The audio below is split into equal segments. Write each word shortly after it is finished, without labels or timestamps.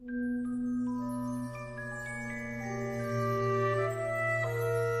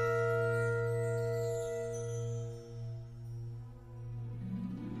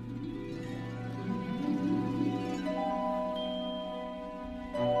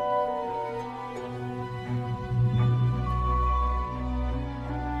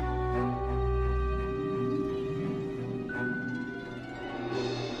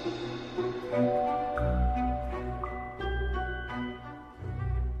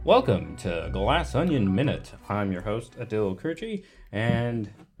Welcome to Glass Onion Minute. I'm your host, Adil Kurji, and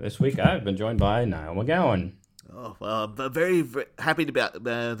this week I've been joined by Niall McGowan. Oh, well, I'm very happy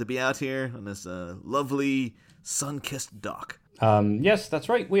to be out here on this lovely sun-kissed dock. Yes, that's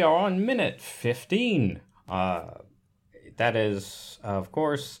right. We are on minute 15. That is, of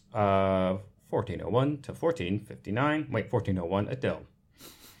course, 1401 to 1459. Wait, 1401 Adil.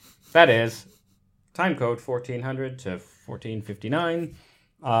 That is time code 1400 to 1459.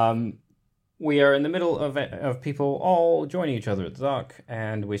 We are in the middle of people all joining each other at the dock,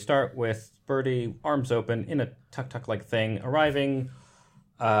 and we start with Birdie, arms open, in a tuk-tuk-like thing, arriving,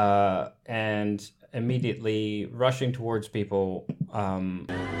 and immediately rushing towards people with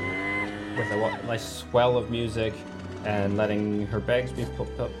a nice swell of music and letting her bags be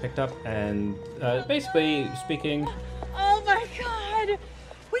picked up, and basically speaking... Oh my god!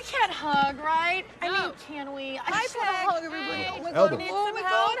 We can't hug, right? I mean, can we? I just want to hug everybody. Oh my god, oh my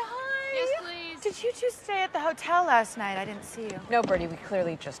god, hi! Yes, please. Did you two stay at the hotel last night? I didn't see you. No, Birdie, we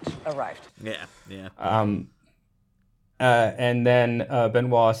clearly just arrived. Yeah. And then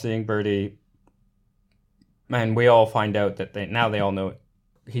Benoit seeing Birdie, and we all find out that they all know it.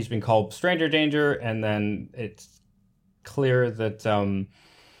 He's been called Stranger Danger, and then it's clear that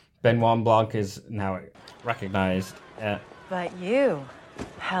Benoit Blanc is now recognized. But you,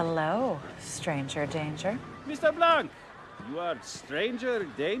 hello, Stranger Danger. Mr. Blanc, you are Stranger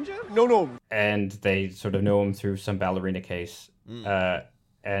Danger? No. And they sort of know him through some ballerina case.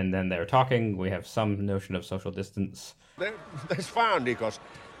 And then they're talking. We have some notion of social distance. That's fine, Nikos.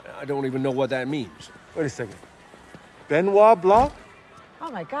 I don't even know what that means. Wait a second. Benoit Blanc? Oh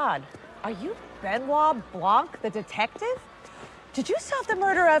my god, are you Benoit Blanc, the detective? Did you solve the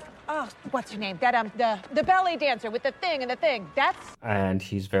murder of, what's her name? That, the ballet dancer with the thing and the thing. And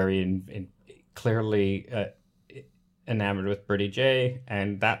he's very clearly enamored with Birdie J,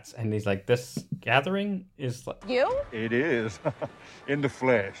 and he's like, this gathering is like... You? It is, in the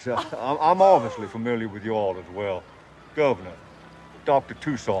flesh. I'm obviously familiar with you all as well. Governor, Dr.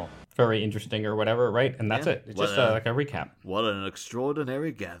 Toussaint. Very interesting or whatever, right? And that's it. It's just like a recap. What an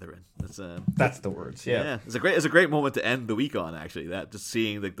extraordinary gathering. That's the words, yeah. It's a great moment to end the week on, actually. That just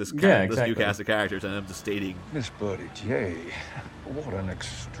seeing this new cast of characters and them just stating... Miss Birdie J, what an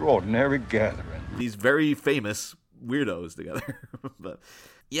extraordinary gathering. These very famous weirdos together. But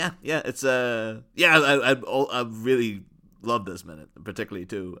it's I really love this minute, particularly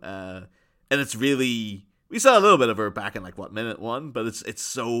too. And it's really... We saw a little bit of her back in minute one, but it's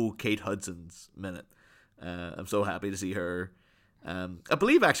so Kate Hudson's minute. I'm so happy to see her. I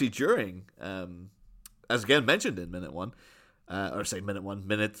believe actually during, as again mentioned in minute one,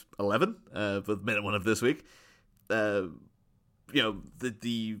 minute 11, with minute one of this week. The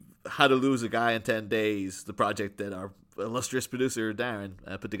How to Lose a Guy in 10 Days, the project that our illustrious producer Darren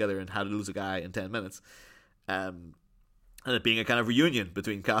put together in How to Lose a Guy in 10 Minutes. And it being a kind of reunion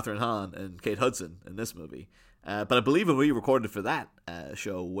between Catherine Hahn and Kate Hudson in this movie. But I believe when we recorded for that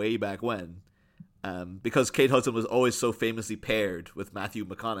show way back when, because Kate Hudson was always so famously paired with Matthew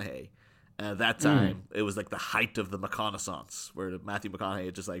McConaughey, at that time it was like the height of the McConaissance, where Matthew McConaughey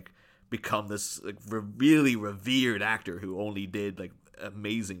had just become this really revered actor who only did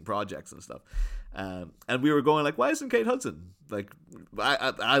amazing projects and stuff. And we were going why isn't Kate Hudson?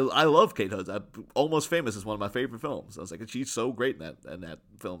 I love Kate Hudson. Almost Famous is one of my favorite films. I was like, she's so great in that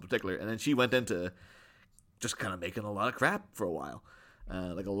film in particular. And then she went into just kind of making a lot of crap for a while,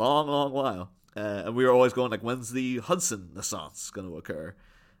 a long while. And we were always going when's the Hudson-naissance going to occur?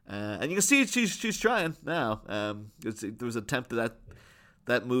 And you can see she's trying now. There was an attempt at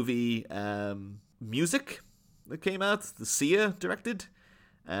that movie Music that came out, the Sia directed.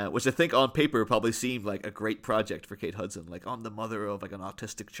 Which I think on paper probably seemed like a great project for Kate Hudson. I'm the mother of an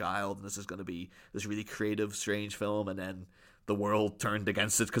autistic child, and this is going to be this really creative, strange film. And then the world turned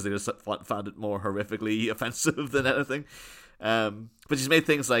against it because they just found it more horrifically offensive than anything. But she's made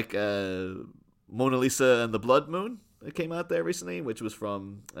things like Mona Lisa and the Blood Moon that came out there recently, which was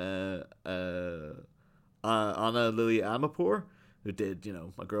from Anna Lily Amirpour, who did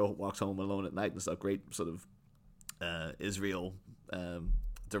A Girl Walks Home Alone at Night and stuff. Great sort of Israel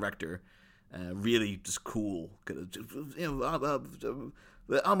director, really just cool. The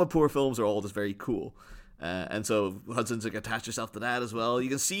Amirpour films are all just very cool, and so Hudson's attached herself to that as well. You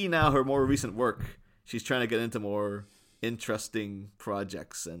can see now her more recent work. She's trying to get into more interesting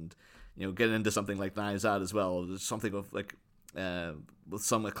projects, and getting into something like Knives Out as well. There's something of with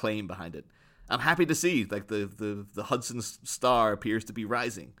some acclaim behind it. I'm happy to see the Hudson star appears to be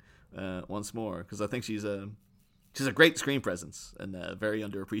rising once more, because I think she's a great screen presence and very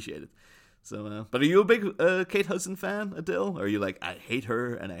underappreciated. So, but are you a big Kate Hudson fan, Adil? Or are you like, I hate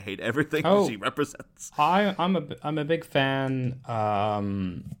her and I hate everything she represents? I'm a big fan.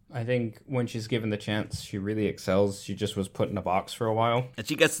 I think when she's given the chance, she really excels. She just was put in a box for a while, and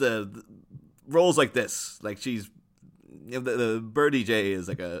she gets the roles like this. Like she's, the Birdie J is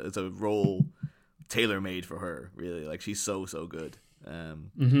like it's a role tailor made for her. Really, like she's so good.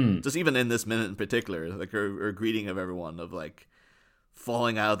 Just even in this minute in particular, like her greeting of everyone of like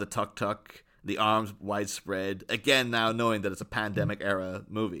falling out of the tuk-tuk, the arms widespread. Again, now knowing that it's a pandemic era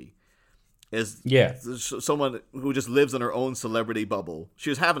movie, is someone who just lives in her own celebrity bubble. She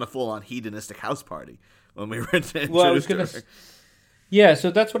was having a full-on hedonistic house party when we were introduced to her. Yeah, so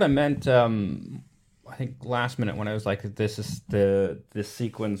that's what I meant. I think last minute when I was like, this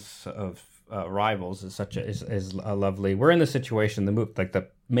sequence of rivals is is a lovely. We're in the situation. The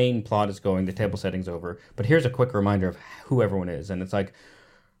main plot is going. The table setting's over. But here's a quick reminder of who everyone is, and it's like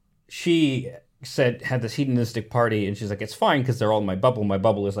she had this hedonistic party, and she's like, it's fine because they're all in my bubble. My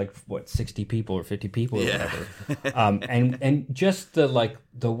bubble is like 60 people or 50 people or whatever. And just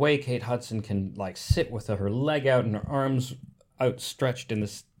the way Kate Hudson can like sit with her leg out and her arms outstretched in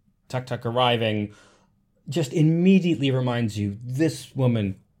this tuk-tuk arriving, just immediately reminds you this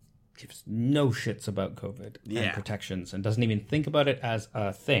woman gives no shits about COVID and protections and doesn't even think about it as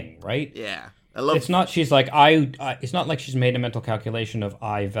a thing, right? Yeah. It's not she's like it's not like she's made a mental calculation of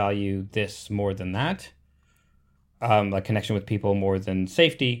I value this more than that. Like connection with people more than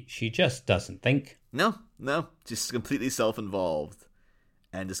safety. She just doesn't think. No. Just completely self-involved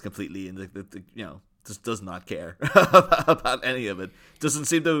and just completely just does not care about any of it. Doesn't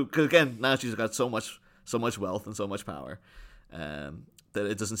seem to, because again, now she's got so much wealth and so much power, that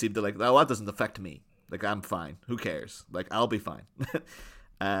it doesn't seem to like, oh, that doesn't affect me. Like, I'm fine. Who cares? Like, I'll be fine.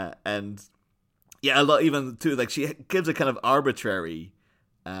 And yeah, I love even too, like she gives a kind of arbitrary,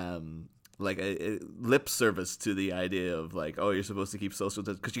 like a lip service to the idea of like, oh, you're supposed to keep social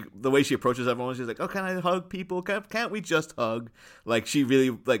distance, because the way she approaches everyone, she's like, oh, can I hug people? Can't we just hug? Like she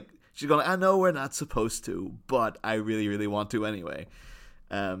really like. She's going, I know we're not supposed to, but I really, really want to anyway.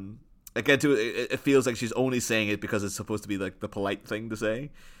 Again, too, it feels like she's only saying it because it's supposed to be like the polite thing to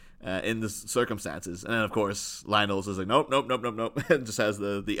say in the circumstances. And then, of course, Lionel's is like, nope. And just has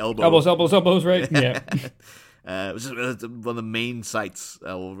the elbow. Elbows, right? Yeah. Which is one of the main sights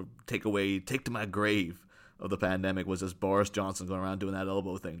I will take to my grave of the pandemic, was just Boris Johnson going around doing that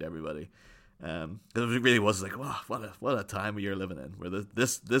elbow thing to everybody. Because it really was like, wow, what a time you're living in, where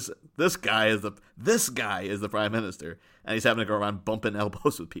this guy is the prime minister, and he's having to go around bumping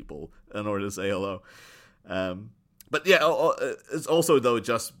elbows with people in order to say hello. But yeah, it's also though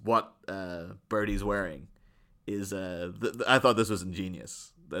just what Birdie's wearing is. I thought this was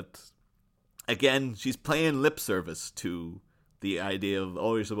ingenious. That again, she's playing lip service to the idea of,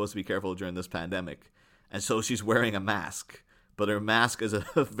 oh, you're supposed to be careful during this pandemic, and so she's wearing a mask, but her mask is a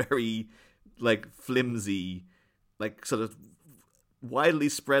very like flimsy, like sort of widely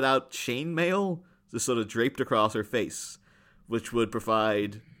spread out chainmail just sort of draped across her face, which would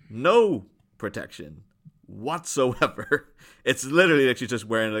provide no protection whatsoever. It's literally like she's just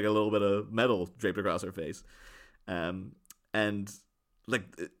wearing like a little bit of metal draped across her face. And like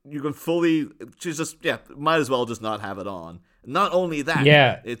you can she's just, might as well just not have it on. Not only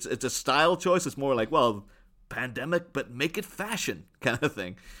that, it's a style choice. It's more like, well, pandemic, but make it fashion kind of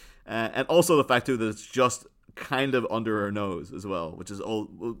thing. And also the fact, too, that it's just kind of under her nose as well, which is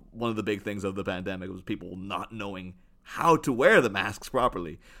one of the big things of the pandemic, was people not knowing how to wear the masks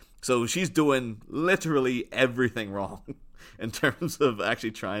properly. So she's doing literally everything wrong in terms of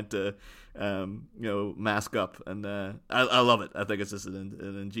actually trying to, mask up. And I love it. I think it's just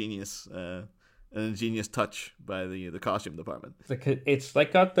an ingenious touch by the costume department. It's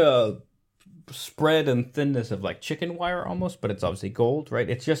like got the spread and thinness of like chicken wire almost, but it's obviously gold, right?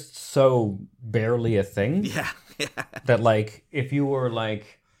 It's just so barely a thing. Yeah. That like if you were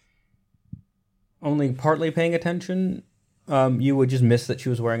like only partly paying attention, you would just miss that she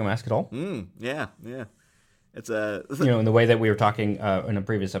was wearing a mask at all. Yeah. It's in the way that we were talking in a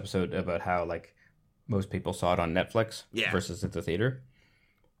previous episode about how like most people saw it on Netflix versus at the theater.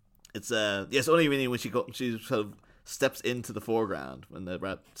 It's only really when she sort of steps into the foreground when they're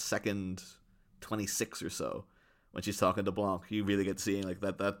about second 26 or so, when she's talking to Blanc, you really get seeing like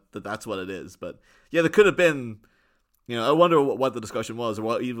that's what it is. But yeah, there could have been, I wonder what the discussion was, or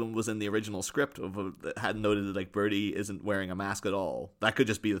what even was in the original script that hadn't noted that like Birdie isn't wearing a mask at all. That could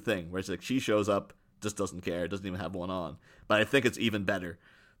just be the thing where it's like she shows up, just doesn't care, doesn't even have one on. But I think it's even better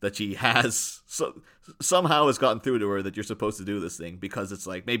that she has somehow has gotten through to her that you're supposed to do this thing, because it's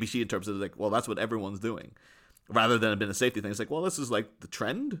like maybe she interprets it like, well, that's what everyone's doing, rather than it being a safety thing. It's like, well, this is like the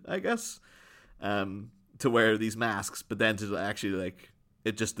trend, I guess. to wear these masks, but then to actually like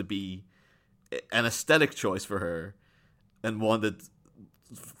it just to be an aesthetic choice for her, and one that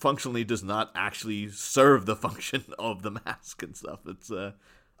functionally does not actually serve the function of the mask and stuff. It's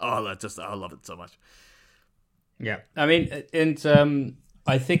I love it so much. Yeah, I mean, and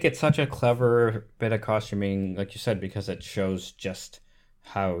I think it's such a clever bit of costuming, like you said, because it shows just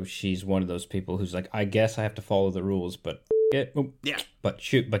how she's one of those people who's like, I guess I have to follow the rules, but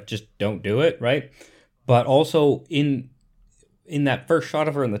but just don't do it, right? But also in that first shot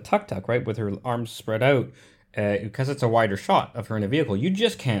of her in the tuk-tuk, right, with her arms spread out, because it's a wider shot of her in a vehicle, you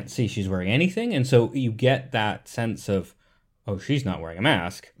just can't see she's wearing anything, and so you get that sense of, oh, she's not wearing a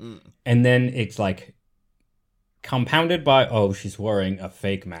mask, and then it's like compounded by, oh, she's wearing a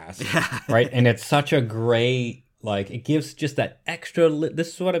fake mask, right? And it's such a great, like, it gives just that extra,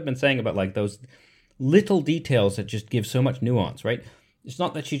 this is what I've been saying about, like, those little details that just give so much nuance, right? It's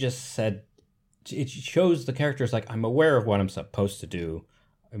not that she just said, it shows the characters like, I'm aware of what I'm supposed to do,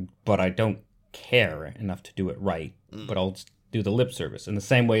 but I don't care enough to do it right, but I'll do the lip service in the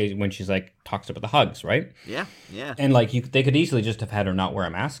same way when she's like talks about the hugs, right? Yeah. And like they could easily just have had her not wear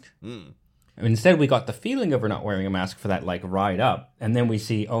a mask. I mean, instead we got the feeling of her not wearing a mask for that like ride up, and then we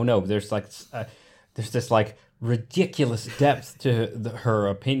see, oh no, there's this like ridiculous depth to her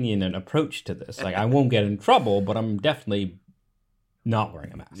opinion and approach to this. Like, I won't get in trouble, but I'm definitely not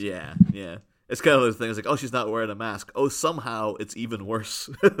wearing a mask. Yeah. It's kind of those things like, oh, she's not wearing a mask. Oh, somehow it's even worse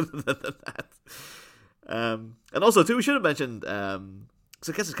than that. And also, too, we should have mentioned, because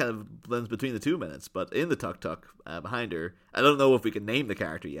I guess it kind of blends between the 2 minutes, but in the tuk-tuk behind her, I don't know if we can name the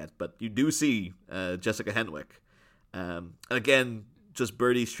character yet, but you do see Jessica Henwick. And again, just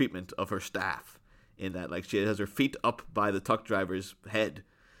Birdie's treatment of her staff in that, like, she has her feet up by the tuk driver's head,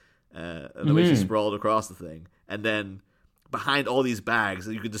 and the way she's sprawled across the thing. And then behind all these bags,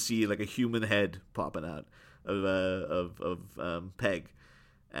 you can just see like a human head popping out of Peg,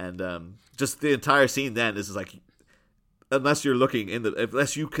 and just the entire scene. Then is like, unless you're looking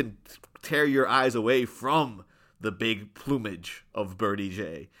unless you can tear your eyes away from the big plumage of Birdie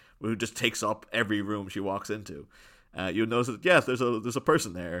J, who just takes up every room she walks into, you'll notice that yes, there's a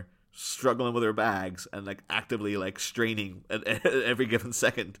person there struggling with her bags and like actively like straining at every given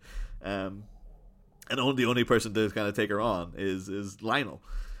second. And the only person to kind of take her on is Lionel,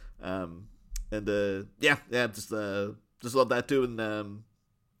 just love that too. And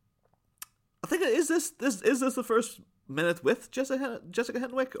I think is this the first minute with Jessica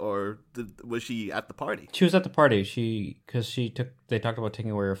Henwick, or was she at the party? She was at the party. They talked about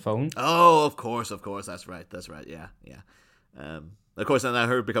taking away her phone. Oh, of course, that's right. Yeah. Of course, and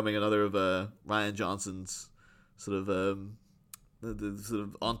her becoming another of Rian Johnson's sort of the sort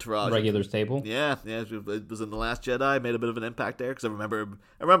of entourage, regular stable. Yeah, it was in The Last Jedi. Made a bit of an impact there because I remember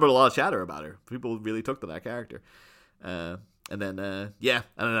a lot of chatter about her. People really took to that character. And then I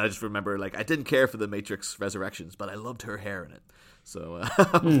just remember, like, I didn't care for the Matrix Resurrections, but I loved her hair in it. So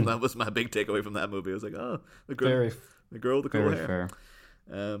that was my big takeaway from that movie. I was like, oh, the girl with the cool hair.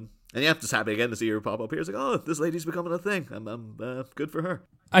 Fair. And yeah, just happy again to see her pop up here. It's like, oh, this lady's becoming a thing. I'm good for her.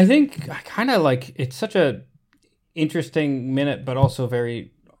 I think I kind of like, it's such a interesting minute, but also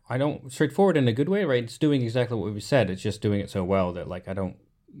very, straightforward in a good way, right? It's doing exactly what we said. It's just doing it so well that, like, I don't,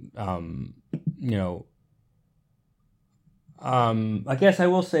 I guess I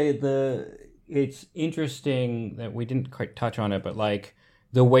will say it's interesting that we didn't quite touch on it, but like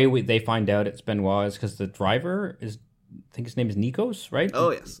the way they find out it's Benoit is because the driver is, I think his name is Nikos, right?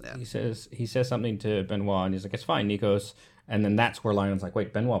 Oh yes, yeah. He says something to Benoit, and he's like, "It's fine, Nikos." And then that's where Lionel's like,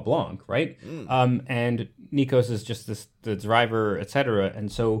 "Wait, Benoit Blanc, right?" And Nikos is just the driver, etc.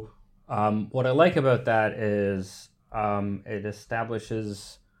 And so, what I like about that is it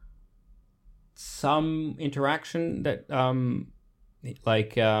establishes some interaction that, Benoit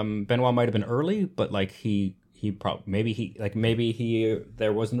might have been early, but like maybe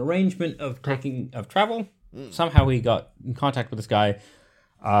there was an arrangement of travel. Somehow he got in contact with this guy,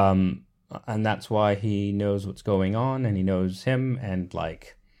 and that's why he knows what's going on, and he knows him, and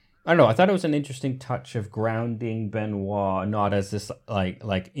like, I don't know, I thought it was an interesting touch of grounding Benoit, not as this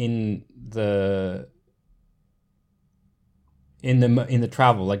like in the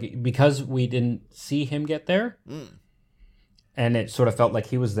travel, like, because we didn't see him get there, and it sort of felt like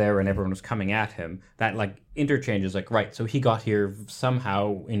he was there and everyone was coming at him. That like interchange is like, right, so he got here,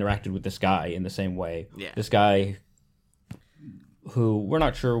 somehow interacted with this guy in the same way. Yeah. This guy who we're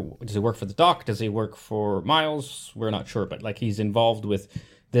not sure, does he work for the doc? Does he work for Miles? We're not sure, but like he's involved with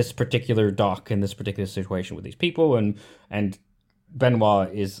this particular doc in this particular situation with these people, and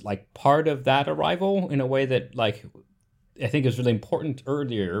Benoit is like part of that arrival in a way that like I think it was really important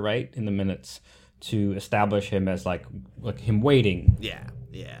earlier, right, in the minutes, to establish him as like him waiting. Yeah.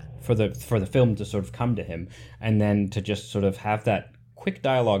 For the film to sort of come to him, and then to just sort of have that quick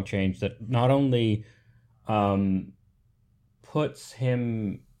dialogue change that not only puts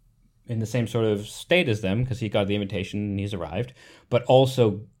him in the same sort of state as them because he got the invitation and he's arrived, but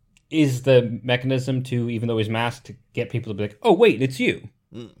also is the mechanism to, even though he's masked, to get people to be like, oh wait, it's you.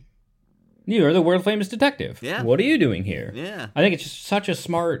 You're the world famous detective. Yeah. What are you doing here? Yeah. I think it's just such a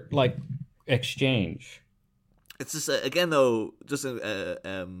smart like exchange. It's just again though, just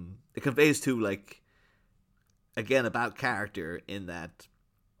it conveys to like again about character in that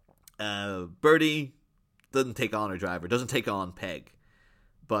Birdie doesn't take on her driver, doesn't take on Peg,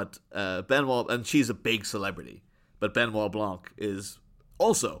 but Benoit, and she's a big celebrity, but Benoit Blanc is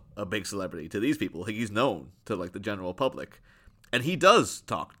also a big celebrity to these people. He's known to like the general public, and he does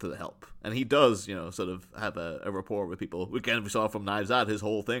talk to the help, and he does sort of have a rapport with people. Again, we saw from Knives Out, his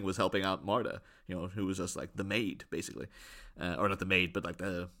whole thing was helping out Marta, who was just like the maid basically, or not the maid, but like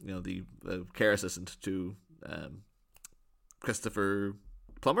the care assistant to Christopher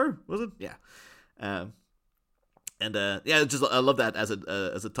Plummer, was it? Yeah. Just I love that as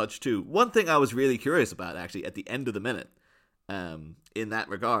a touch too. One thing I was really curious about actually at the end of the minute, in that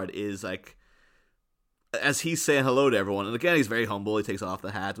regard, is like as he's saying hello to everyone, and again he's very humble. He takes off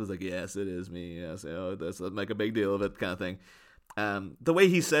the hat, was like, "Yes, it is me. Yes, let's make a big deal of it," kind of thing. The way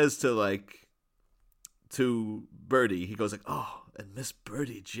he says to Birdie, he goes like, "Oh, and Miss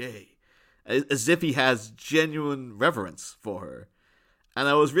Birdie J," as if he has genuine reverence for her. And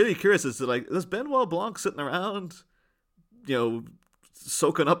I was really curious as to like, is Benoit Blanc sitting around,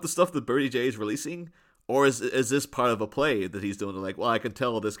 soaking up the stuff that Birdie J is releasing, or is this part of a play that he's doing? Like, well, I can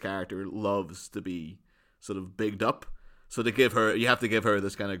tell this character loves to be sort of bigged up, so you have to give her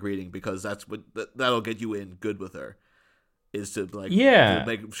this kind of greeting because that'll get you in good with her. Is to like to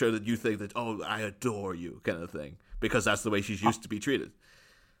make sure that you think that, oh, I adore you, kind of thing, because that's the way she's used to be treated.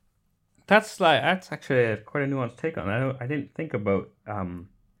 That's actually quite a nuanced take on it. I didn't think about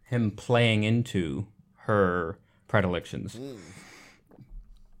him playing into her predilections.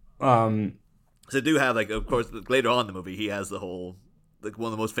 So they do have, like, of course, later on in the movie, he has the whole, like, one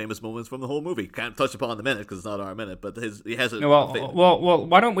of the most famous moments from the whole movie. Can't touch upon the minute because it's not our minute, but he has it. Well,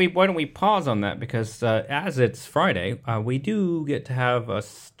 why don't we pause on that, because as it's Friday, we do get to have a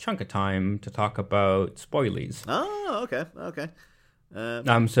chunk of time to talk about spoilies. Oh, okay.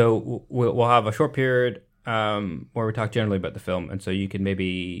 So we'll have a short period where we talk generally about the film, and so we can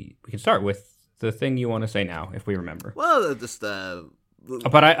start with the thing you want to say now, if we remember. Well, just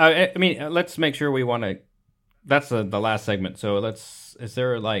but I mean, let's make sure we want to. That's the last segment. So is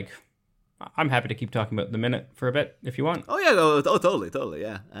there like, I'm happy to keep talking about the minute for a bit if you want. Oh yeah, totally,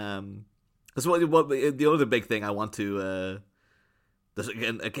 yeah. That's what the other big thing I want to. This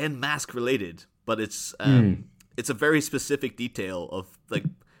again, mask related, but it's a very specific detail of like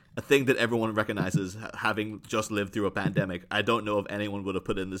a thing that everyone recognizes, having just lived through a pandemic. I don't know if anyone would have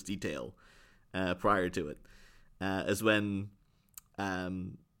put in this detail prior to it. Is when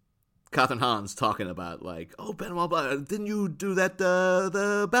Catherine Hahn's talking about like, oh, Benoit, didn't you do that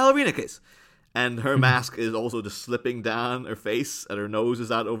the ballerina case? And her mask is also just slipping down her face, and her nose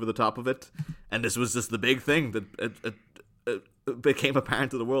is out over the top of it. And this was just the big thing that it became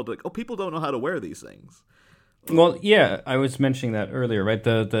apparent to the world, like, oh, people don't know how to wear these things. Well, yeah, I was mentioning that earlier, right?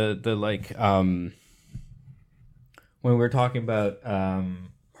 The like when we were talking about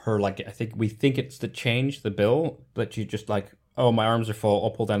her, like, I think we think it's to change the bill, but you just like, oh, my arms are full,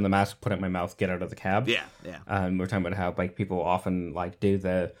 I'll pull down the mask, put it in my mouth, get out of the cab. Yeah. We're talking about how like people often like do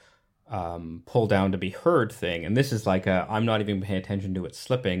the pull down to be heard thing, and this is like I'm not even paying attention to it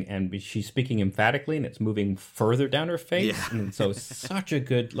slipping, and she's speaking emphatically, and it's moving further down her face, and so it's such a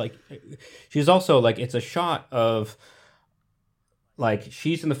good, like, she's also like, it's a shot of like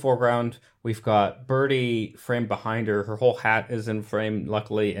she's in the foreground, we've got Birdie framed behind her, her whole hat is in frame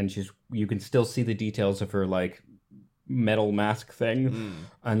luckily, and you can still see the details of her like metal mask thing,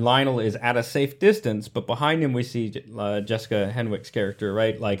 and Lionel is at a safe distance, but behind him we see Jessica Henwick's character,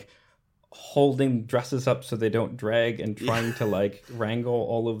 right, like holding dresses up so they don't drag and trying to like wrangle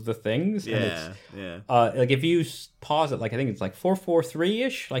all of the things. Like if you pause it, like I think it's like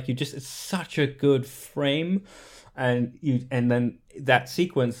 4:43ish, like it's such a good frame, and then that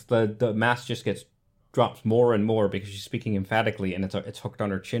sequence, the mask just drops more and more because she's speaking emphatically, and it's hooked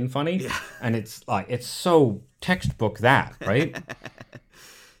on her chin funny, and it's like, it's so textbook that, right?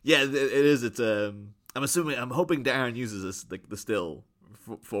 Yeah, it is. It's I'm hoping Darren uses this, like, the still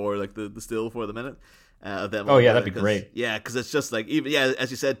for like the still for the minute. Them Oh yeah, that'd be great. Yeah, because it's just like even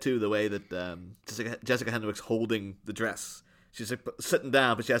as you said too, the way that Jessica Henwick's holding the dress, she's like sitting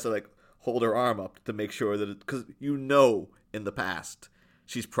down, but she has to like hold her arm up to make sure that because in the past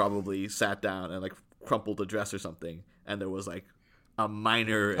she's probably sat down and like crumpled the dress or something, and there was like a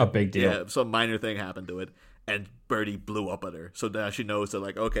big deal, some minor thing happened to it, and Birdie blew up at her. So now she knows that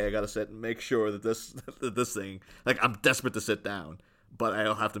like, okay, I gotta sit and make sure that this thing, like I'm desperate to sit down, but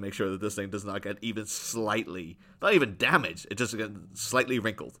I'll have to make sure that this thing does not get even slightly, not even damaged, it just gets slightly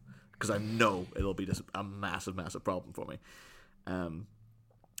wrinkled, because I know it'll be just a massive, massive problem for me. And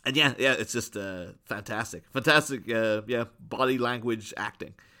yeah, it's just fantastic, body language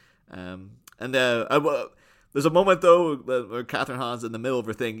acting. There's a moment though where Catherine Hahn's in the middle of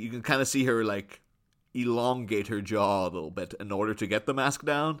her thing. You can kind of see her like elongate her jaw a little bit in order to get the mask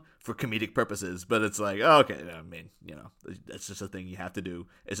down for comedic purposes. But it's like, oh, okay, I mean, that's just a thing you have to do.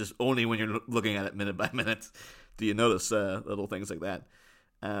 It's just only when you're looking at it minute by minute do you notice little things like that.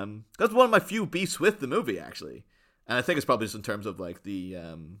 That's one of my few beefs with the movie, actually. And I think it's probably just in terms of like the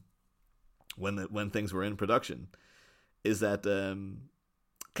when things were in production, is that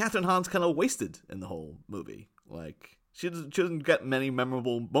Catherine Hahn's kind of wasted in the whole movie. Like she doesn't get many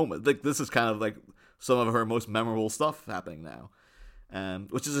memorable moments. Like this is kind of like some of her most memorable stuff happening now,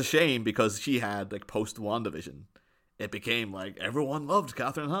 which is a shame because she had like post WandaVision, it became like everyone loved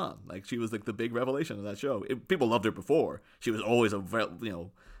Catherine Hahn. Like she was like the big revelation of that show. People loved her before. She was always a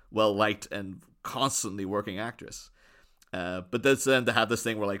well liked and constantly working actress. But then to have this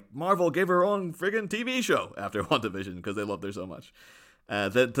thing where like Marvel gave her own friggin' TV show after WandaVision because they loved her so much.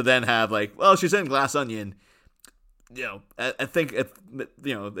 To then have like, well, she's in Glass Onion. I think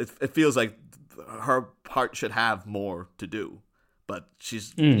it feels like her part should have more to do, but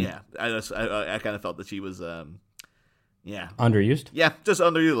she's I kind of felt that she was underused. Yeah, just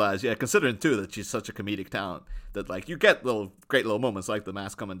underutilized. Yeah, considering too that she's such a comedic talent that like you get great little moments like the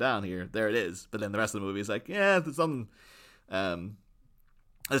mask coming down here, there it is, but then the rest of the movie is like, yeah, there's something. I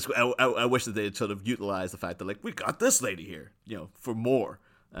wish that they had sort of utilized the fact that like we got this lady here, for more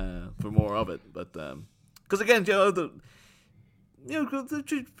of it. But because again,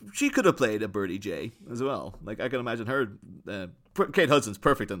 she could have played a Birdie J as well. Like I can imagine her. Kate Hudson's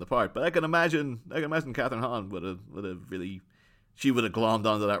perfect in the part, but I can imagine Catherine Hahn would have really, she would have glommed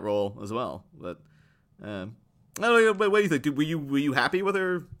onto that role as well. But I don't know. What do you think? Were you happy with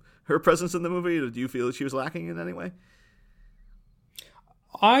her presence in the movie, or do you feel that she was lacking in any way?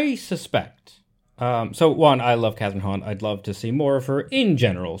 I suspect. So one, I love Catherine Hahn. I'd love to see more of her in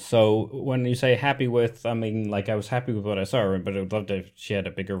general. So when you say happy with, I mean, like I was happy with what I saw her in, but I'd love to if she had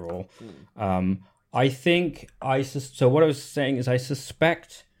a bigger role. I think so what I was saying is I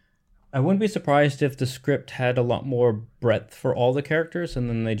suspect, I wouldn't be surprised if the script had a lot more breadth for all the characters and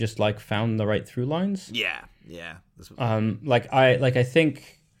then they just like found the right through lines. Yeah. I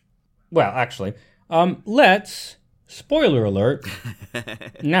think, well, actually, let's spoiler alert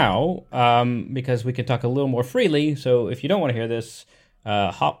now, because we can talk a little more freely. So if you don't want to hear this,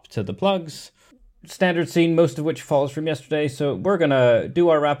 hop to the plugs. Standard scene, most of which follows from yesterday. So we're going to do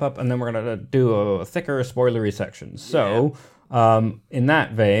our wrap up and then we're going to do a thicker spoilery section. So in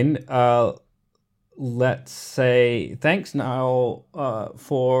that vein, let's say thanks now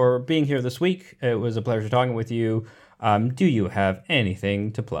for being here this week. It was a pleasure talking with you. Do you have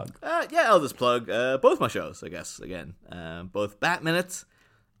anything to plug? Yeah, I'll just plug both my shows, I guess, again. Both Bat Minutes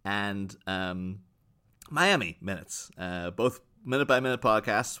and Miami Minutes. Both minute-by-minute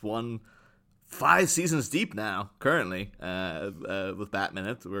podcasts. One 5 seasons deep now, currently, with Bat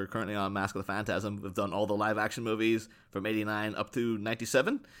Minute. We're currently on Mask of the Phantasm. We've done all the live-action movies from 89 up to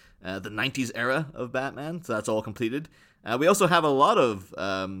 97, the 90s era of Batman, so that's all completed. We also have a lot of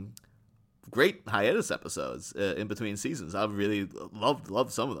great hiatus episodes in between seasons. I've really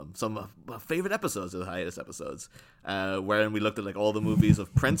loved some of them. Some of my favorite episodes are the hiatus episodes, wherein we looked at like all the movies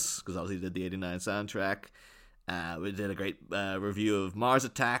of Prince, because obviously he did the 89 soundtrack. We did a great review of Mars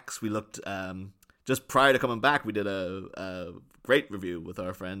Attacks. We looked, just prior to coming back, we did a great review with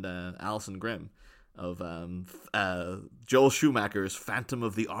our friend Alison Grimm of Joel Schumacher's Phantom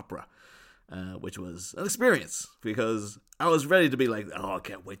of the Opera, which was an experience because I was ready to be like, oh, I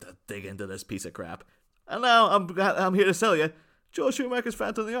can't wait to dig into this piece of crap. And now I'm here to tell you, Joel Schumacher's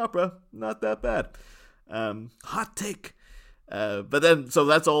Phantom of the Opera, not that bad. Hot take. But then, so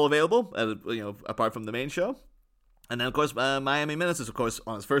that's all available, apart from the main show. And then, of course, Miami Minutes is, of course,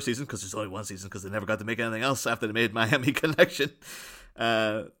 on its first season, because there's only one season, because they never got to make anything else after they made Miami Connection.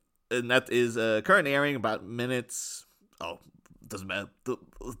 And that is currently airing about minutes. Oh, doesn't matter.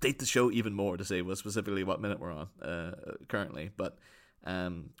 Date the show even more to say specifically what minute we're on currently. But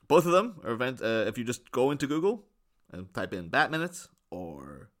Both of them are if you just go into Google and type in Bat Minutes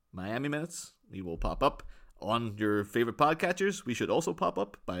or Miami Minutes, we will pop up on your favorite podcatchers. We should also pop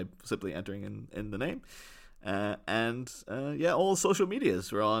up by simply entering in the name. All social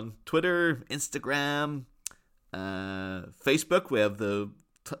medias. We're on Twitter, Instagram, Facebook. We have the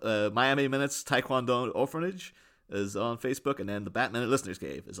Miami Minutes Taekwondo Orphanage is on Facebook, and then the Bat Minute Listeners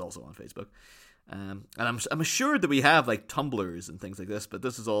Cave is also on Facebook. And I'm assured that we have like Tumblrs and things like this, but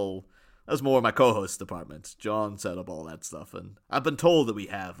that's more my co-host department. John set up all that stuff, and I've been told that we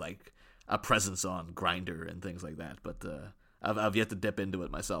have like a presence on Grindr and things like that, but I've yet to dip into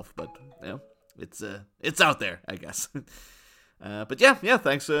it myself. But it's out there, I guess. But yeah.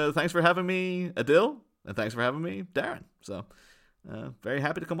 Thanks for having me, Adil, and thanks for having me, Darren. So. Very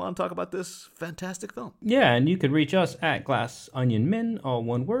happy to come on and talk about this fantastic film. Yeah, and you can reach us at Glass Onion Min, all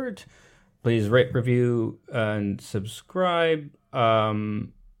one word. Please rate, review, and subscribe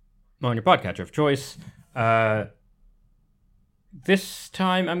on your podcatcher of choice. This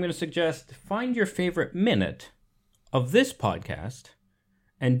time I'm going to suggest find your favorite minute of this podcast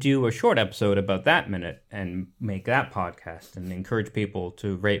and do a short episode about that minute and make that podcast and encourage people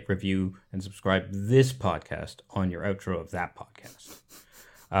to rate, review, and subscribe this podcast on your outro of that podcast.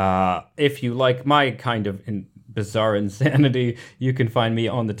 If you like my kind of bizarre insanity, you can find me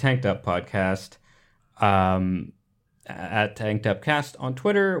on the Tanked Up podcast at Tanked Up Cast on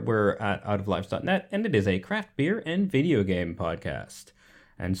Twitter. We're at outoflives.net, and it is a craft beer and video game podcast.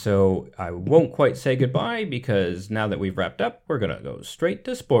 And so I won't quite say goodbye because now that we've wrapped up, we're going to go straight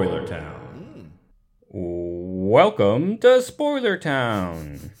to Spoiler Town. Welcome to Spoiler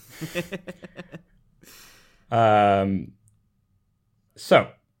Town. So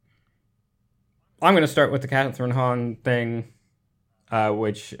I'm going to start with the Catherine Hahn thing,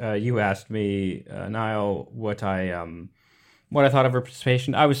 which you asked me, Niall, what I thought of her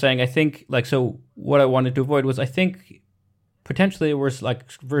participation. I was saying, I think, what I wanted to avoid was, I think, potentially there was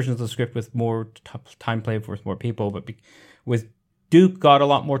versions of the script with more time played with more people, but with Duke got a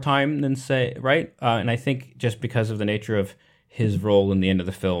lot more time than right? And I think just because of the nature of his role in the end of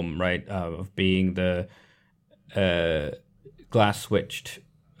the film, right, of being the glass switched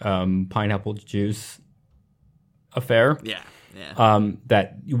pineapple juice affair. Yeah.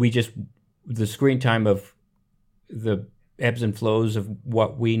 That the screen time of the ebbs and flows of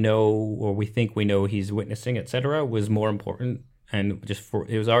what we know or we think we know he's witnessing, etc., was more important, and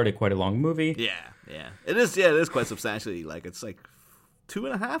it was already quite a long movie. Yeah. It is quite substantially it's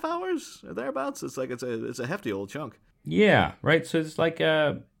 2.5 hours or thereabouts. It's it's a hefty old chunk. Yeah, right. So it's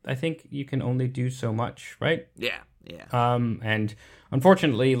I think you can only do so much, right? Yeah. And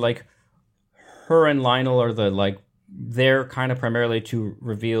unfortunately, her and Lionel are they're kind of primarily to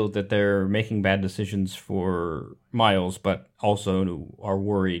reveal that they're making bad decisions for Miles, but also are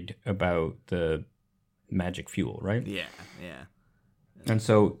worried about the magic fuel, right? Yeah. And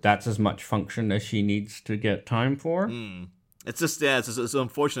so that's as much function as she needs to get time for. It's just, it's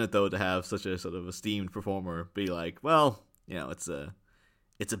unfortunate, though, to have such a sort of esteemed performer be it's a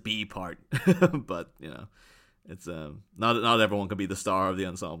B part, but, it's not everyone can be the star of the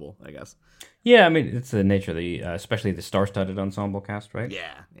ensemble, I guess. Yeah, I mean, it's the nature of the, especially the star-studded ensemble cast, right?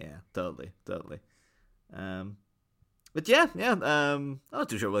 Yeah, totally. But I'm not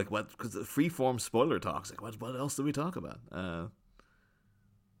too sure, because the freeform spoiler talks, what else do we talk about?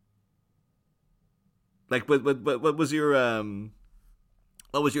 What was your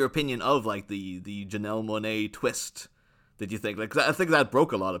opinion of, the Janelle Monáe twist? Did you think, I think that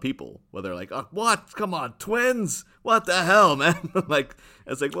broke a lot of people, where they're oh, what? Come on, twins? What the hell, man?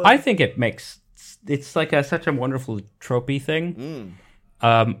 Well, I think it's such a wonderful tropey thing.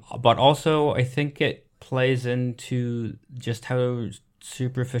 But also I think it plays into just how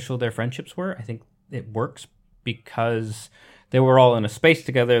superficial their friendships were. I think it works because they were all in a space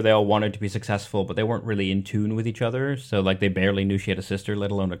together. They all wanted to be successful, but they weren't really in tune with each other. So they barely knew she had a sister,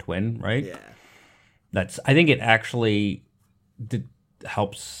 let alone a twin, right? Yeah. I think it actually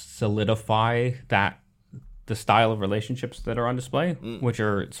helps solidify the style of relationships that are on display, which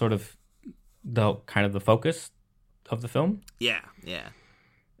are sort of the kind of the focus of the film. Yeah.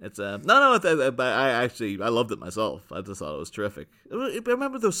 It's I loved it myself. I just thought it was terrific. I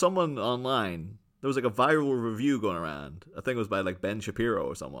remember there was someone online. There was a viral review going around. I think it was by Ben Shapiro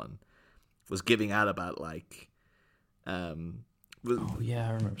or someone was giving out about oh yeah,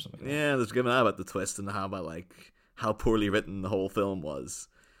 I remember something. Yeah, there's giving out about the twist and how how poorly written the whole film was,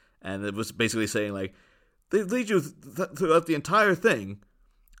 and it was basically saying they lead you throughout the entire thing,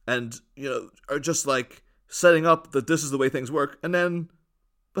 and are just setting up that this is the way things work, and then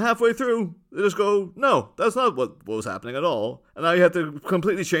But halfway through, they just go, no, that's not what was happening at all. And now you have to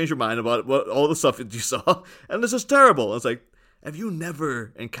completely change your mind about all the stuff that you saw. And this is terrible. And it's like, have you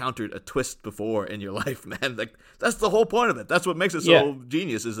never encountered a twist before in your life, man? Like, that's the whole point of it. That's what makes it so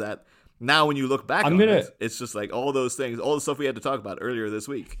genius, is that now when you look back on it, it's just like all those things, all the stuff we had to talk about earlier this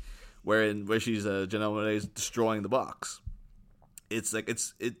week, where she's Janelle Monáe's destroying the box. It's like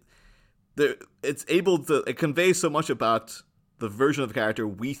it's able to, it conveys so much about the version of the character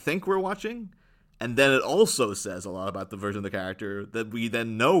we think we're watching, and then it also says a lot about the version of the character that we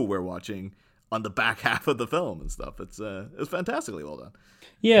then know we're watching on the back half of the film and stuff. It's fantastically well done.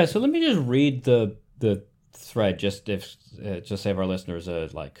 Yeah, so let me just read the thread just save our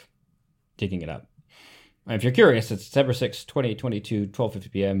listeners like digging it up. If you're curious, it's December 6, 2022,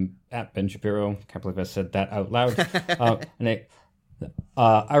 12:50 p.m. at Ben Shapiro. Can't believe I said that out loud.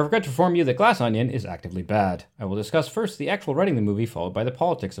 I regret to inform you that Glass Onion is actively bad. I will discuss first the actual writing of the movie, followed by the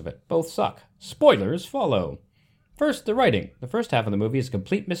politics of it. Both suck. Spoilers follow. First, the writing. The first half of the movie is a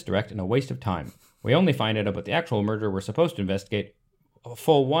complete misdirect and a waste of time. We only find out about the actual murder we're supposed to investigate a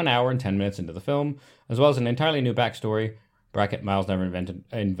full 1 hour and 10 minutes into the film, as well as an entirely new backstory. Bracket, Miles never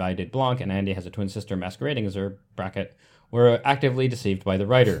invited Blanc, and Andy has a twin sister masquerading as her. Bracket, were actively deceived by the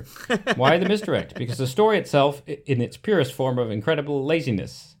writer. Why the misdirect? Because the story itself, in its purest form of incredible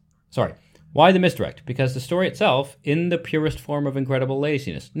laziness. Sorry. Why the misdirect? Because the story itself, in the purest form of incredible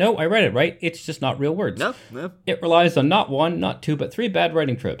laziness. No, I read it right. It's just not real words. No. It relies on not one, not two, but three bad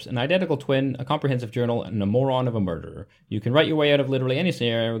writing tropes. An identical twin, a comprehensive journal, and a moron of a murderer. You can write your way out of literally any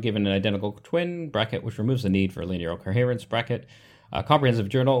scenario given an identical twin, bracket, which removes the need for linear coherence, bracket, a comprehensive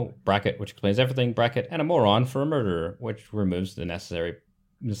journal, bracket, which explains everything, bracket, and a moron for a murderer, which removes the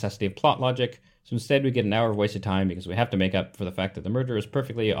necessity of plot logic. So instead we get an hour of wasted time because we have to make up for the fact that the murder is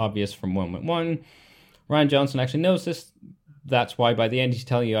perfectly obvious from moment one. Rian Johnson actually knows this. That's why by the end he's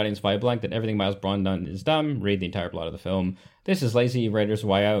telling the audience via blank that everything Miles Braun done is dumb. Read the entire plot of the film. This is lazy. Writers,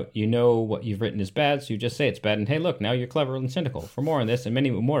 why out? You know what you've written is bad, so you just say it's bad, and hey look, now you're clever and cynical. For more on this and many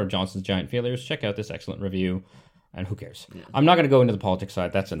more of Johnson's giant failures, check out this excellent review. And who cares? Yeah. I'm not going to go into the politics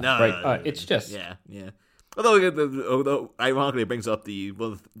side. That's enough, right? No. It's just... Yeah. Although ironically it brings up the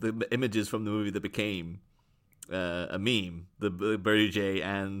images from the movie that became a meme, the Birdie J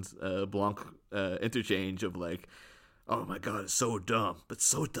and Blanc interchange of like, oh my god, it's so dumb, but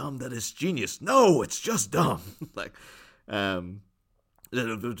so dumb that it's genius. No, it's just dumb. Like,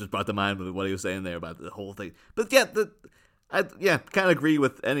 it just brought to mind with what he was saying there about the whole thing. But I can't agree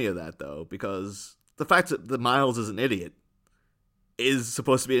with any of that though, because the fact that Miles is an idiot is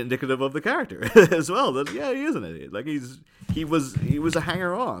supposed to be indicative of the character as well. That he is an idiot. Like he was a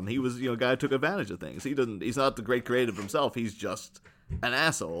hanger-on. He was a guy who took advantage of things. He's not the great creative himself. He's just an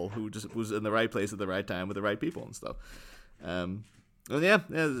asshole who just was in the right place at the right time with the right people and stuff.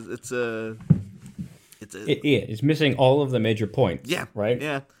 It's missing all of the major points. Yeah, right.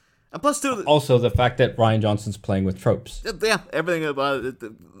 Yeah, and plus too, also the fact that Rian Johnson's playing with tropes. Yeah, everything about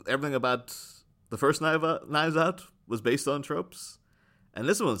the first Knives Out was based on tropes. And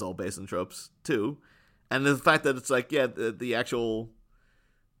this one's all based on tropes, too. And the fact that it's like, the actual,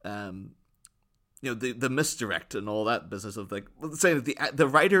 the misdirect and all that business of like, saying that the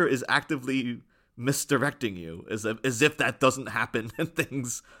writer is actively misdirecting you as if that doesn't happen and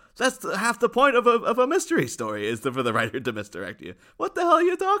things. That's half the point of a mystery story is for the writer to misdirect you. What the hell are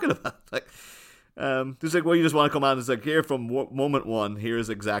you talking about? Like, it's like, well, you just want to come out and it's like, here from moment one, here's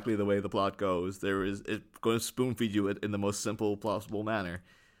exactly the way the plot goes. It's going to spoon feed you it in the most simple possible manner.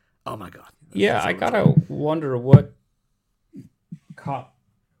 Oh my god. I gotta wonder what cop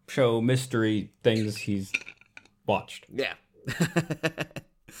show mystery things he's watched. Yeah. This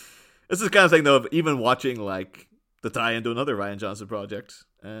is the kind of thing though of even watching like the tie into another Rian Johnson project,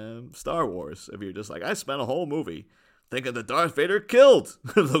 Star Wars. If you're just like, I spent a whole movie thinking that Darth Vader killed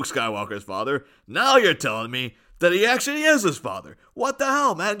Luke Skywalker's father. Now you're telling me that he actually is his father. What the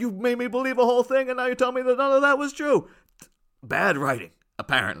hell, man? You made me believe a whole thing, and now you're telling me that none of that was true. Bad writing,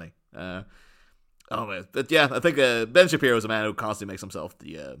 apparently. Man. But yeah, I think Ben Shapiro is a man who constantly makes himself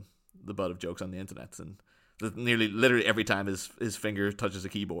the butt of jokes on the internet, and literally every time his finger touches a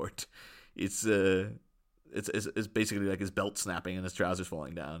keyboard, it's basically like his belt snapping and his trousers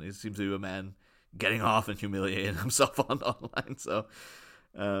falling down. He seems to be a man getting off and humiliating himself online. So,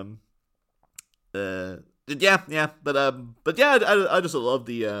 I just love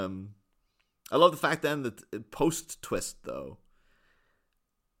I love the fact then that post twist though,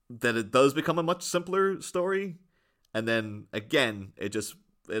 that it does become a much simpler story, and then again it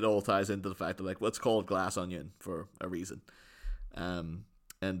all ties into the fact that like, let's call it Glass Onion for a reason. I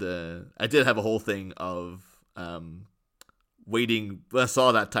did have a whole thing of waiting. When I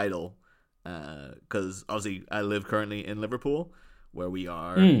saw that title, because obviously I live currently in Liverpool, where we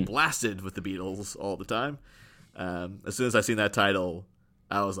are blasted with the Beatles all the time. As soon as I seen that title,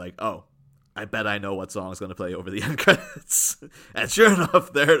 I was like, oh, I bet I know what song is going to play over the end credits. And sure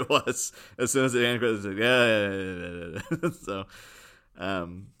enough, there it was. As soon as the end credits, like, yeah. So,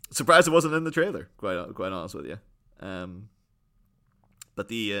 surprised it wasn't in the trailer, quite honest with you. But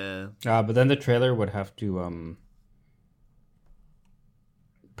then the trailer would have to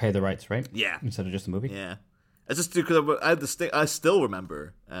pay the rights, right? Yeah. Instead of just the movie? Yeah. It's just because I still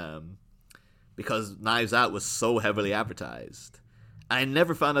remember, because Knives Out was so heavily advertised. I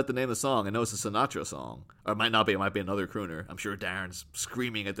never found out the name of the song. I know it's a Sinatra song. Or it might not be. It might be another crooner. I'm sure Darren's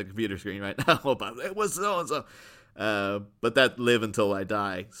screaming at the computer screen right now about it was so-and-so. But that Live Until I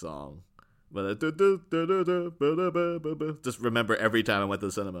Die song. Just remember every time I went to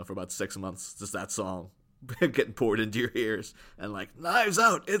the cinema for about 6 months, just that song getting poured into your ears. And like, Knives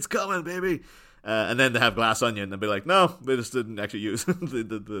Out, it's coming, baby. And then to have Glass Onion and be like, no, they just didn't actually use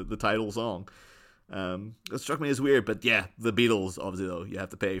the title song. It struck me as weird, but yeah, the Beatles, obviously, though, you have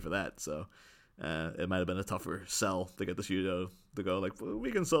to pay for that, so it might have been a tougher sell to get the studio to go, like, well, we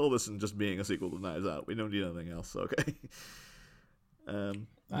can sell this in just being a sequel to Knives Out. We don't need anything else, okay?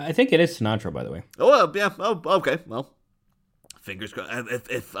 I think it is Sinatra, by the way. Oh, yeah, oh, okay, well, fingers crossed.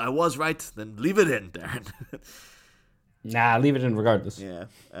 If I was right, then leave it in, Darren. Nah, leave it in regardless. Yeah.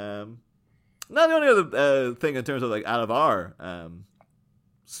 Now, the only other thing in terms of, like, out of our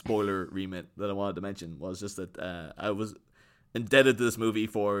spoiler remit that I wanted to mention was just that I was indebted to this movie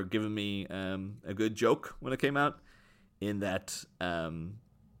for giving me a good joke when it came out, in that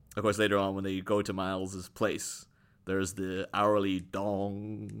of course later on when they go to Miles's place, there's the hourly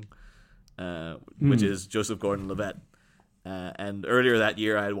dong, which is Joseph Gordon-Levitt, and earlier that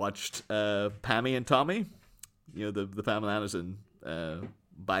year I had watched Pammy and Tommy, the Pamela Anderson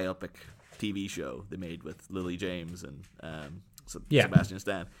biopic TV show they made with Lily James and Sebastian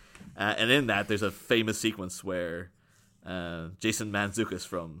Stan, and in that there's a famous sequence where Jason Mantzoukas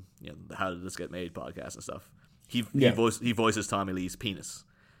from the How Did This Get Made podcast and stuff, he voices Tommy Lee's penis,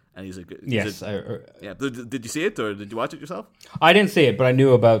 and he's Did you see it, or did you watch it yourself? I didn't see it, but I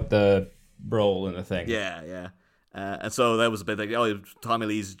knew about the role in the thing. And so that was a bit like, Tommy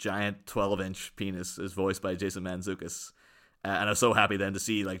Lee's giant 12-inch penis is voiced by Jason Mantzoukas, and I was so happy then to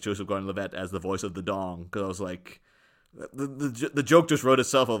see like Joseph Gordon-Levitt as the voice of the dong, because I was like, the joke just wrote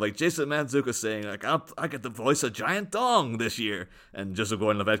itself of like Jason Mantzoukas saying like, I get to voice a giant dong this year, and Joseph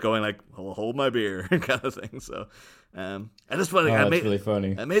Gordon-Levitt going like, hold my beer kind of thing. So I just want that's really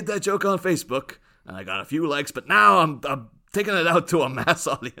funny. I made that joke on Facebook and I got a few likes, but now I'm taking it out to a mass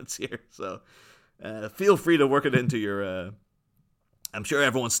audience here. So feel free to work it into your I'm sure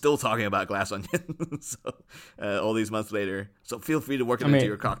everyone's still talking about Glass Onion so, all these months later. So feel free to work it into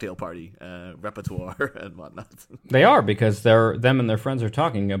your cocktail party repertoire and whatnot. They are, because them and their friends are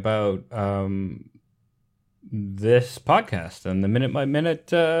talking about this podcast and the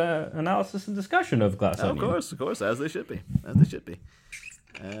minute-by-minute analysis and discussion of Glass Onion. Of course, as they should be.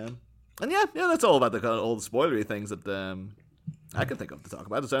 And yeah, that's all about the kind of old spoilery things that I can think of to talk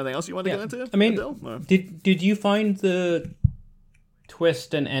about. Is there anything else you want to get into? I mean, did you find the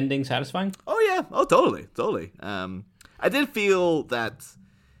twist and ending satisfying? Oh yeah, totally. I did feel that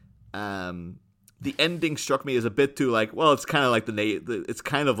the ending struck me as a bit too like, well, it's kind of like it's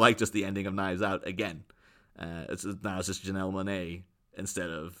kind of like just the ending of Knives Out again. It's just Janelle Monáe instead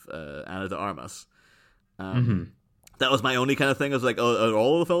of Ana de Armas. That was my only kind of thing. I was like, are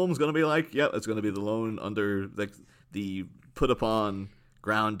all the films going to be like, yeah, it's going to be the lone under like the put upon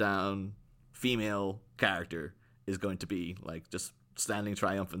ground down female character is going to be like just standing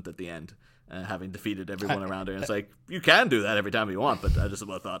triumphant at the end, having defeated everyone around her. And it's like, you can do that every time you want, but I just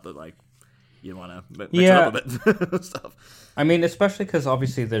about thought that like you want to mix it up a bit. Stuff. I mean, especially because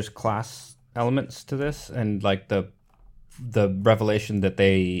obviously there's class elements to this, and like the revelation that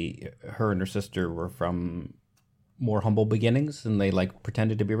her and her sister were from more humble beginnings, and they like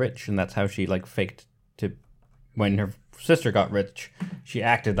pretended to be rich, and that's how she like faked to when her sister got rich. She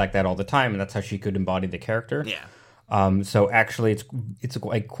acted like that all the time, and that's how she could embody the character. Yeah. So actually, it's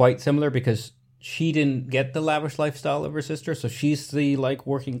quite similar, because she didn't get the lavish lifestyle of her sister, so she's the like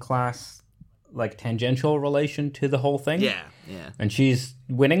working class, like tangential relation to the whole thing. Yeah. And she's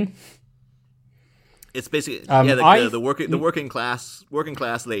winning. It's basically the working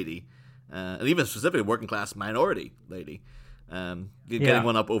class lady, and even specifically working class minority lady, getting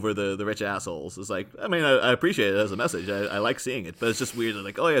one up over the rich assholes. It's like, I mean, I appreciate it as a message. I like seeing it, but it's just weird that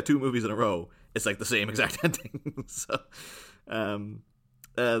like, oh yeah, 2 movies in a row, it's like the same exact ending. So that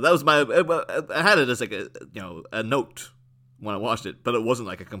was I had it as like a note when I watched it, but it wasn't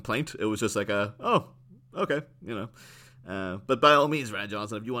like a complaint. It was just like okay, you know. But by all means, Rian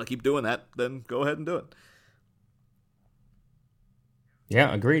Johnson, if you want to keep doing that, then go ahead and do it.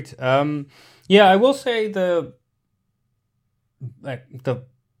 Yeah, agreed. Yeah, I will say the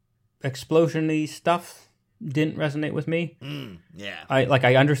explosion-y stuff didn't resonate with me. Yeah.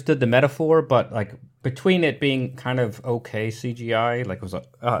 I understood the metaphor, but like between it being kind of okay CGI, like it was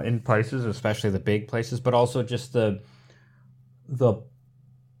in places, especially the big places, but also just the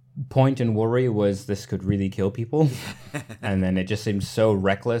point and worry was this could really kill people, and then it just seemed so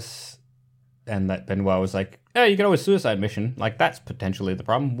reckless. And that Benoit was like, "Oh, you can always suicide mission. Like that's potentially the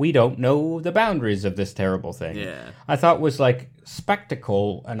problem. We don't know the boundaries of this terrible thing." Yeah. I thought was like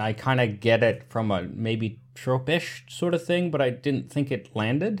spectacle, and I kind of get it from a maybe trope-ish sort of thing, but I didn't think it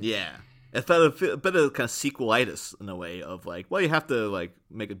landed. Yeah. It felt a bit of kind of sequelitis in a way of like, well, you have to like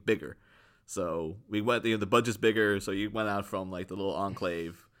make it bigger. So we went, the budget's bigger, so you went out from like the little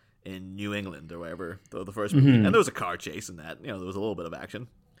enclave in New England or wherever the first movie, and there was a car chase in that. You know, there was a little bit of action.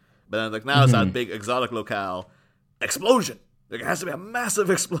 But then, like, now it's that big exotic locale explosion. Like, it has to be a massive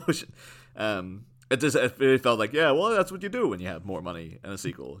explosion. It really felt like, yeah, well, that's what you do when you have more money in a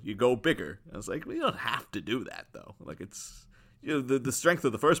sequel. You go bigger. And it's like, well, you don't have to do that, though. Like, it's, you know, the strength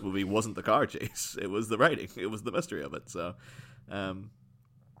of the first movie wasn't the car chase. It was the writing. It was the mystery of it. So,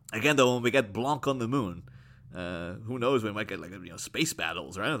 again, though, when we get Blanc on the moon, who knows, we might get, like, you know, space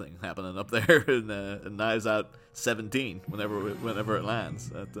battles or anything happening up there in Knives Out 17 whenever it lands.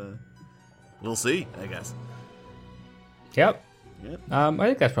 We'll see, I guess. Yep. I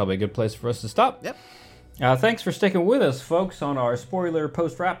think that's probably a good place for us to stop. Yep. Thanks for sticking with us, folks, on our spoiler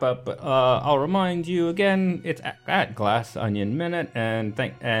post wrap up. I'll remind you again, it's at Glass Onion Minute, and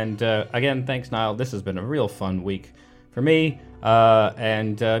again, thanks, Niall. This has been a real fun week for me.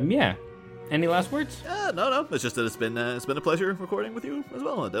 Yeah. Any last words? No. It's just that it's been a pleasure recording with you as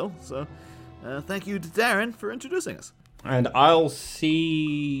well, Adil. So, thank you to Darren for introducing us. And I'll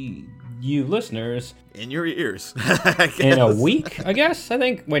see you listeners in your ears in a week, I guess. I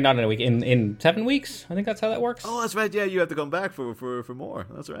think. Wait, not in a week. In 7 weeks. I think that's how that works. Oh, that's right. Yeah, you have to come back for more.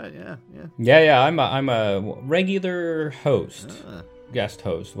 That's right. Yeah. I'm a regular host. Guest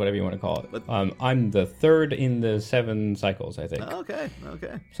host, whatever you want to call it. I'm the third in the 7 cycles, I think. Okay.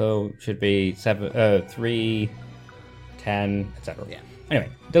 So should be 7, 3, 10, etc. Yeah. Anyway,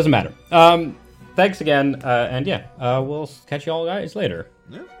 doesn't matter. Thanks again, and we'll catch you all guys later.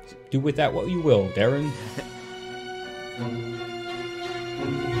 Yeah. Do with that what you will, Darren.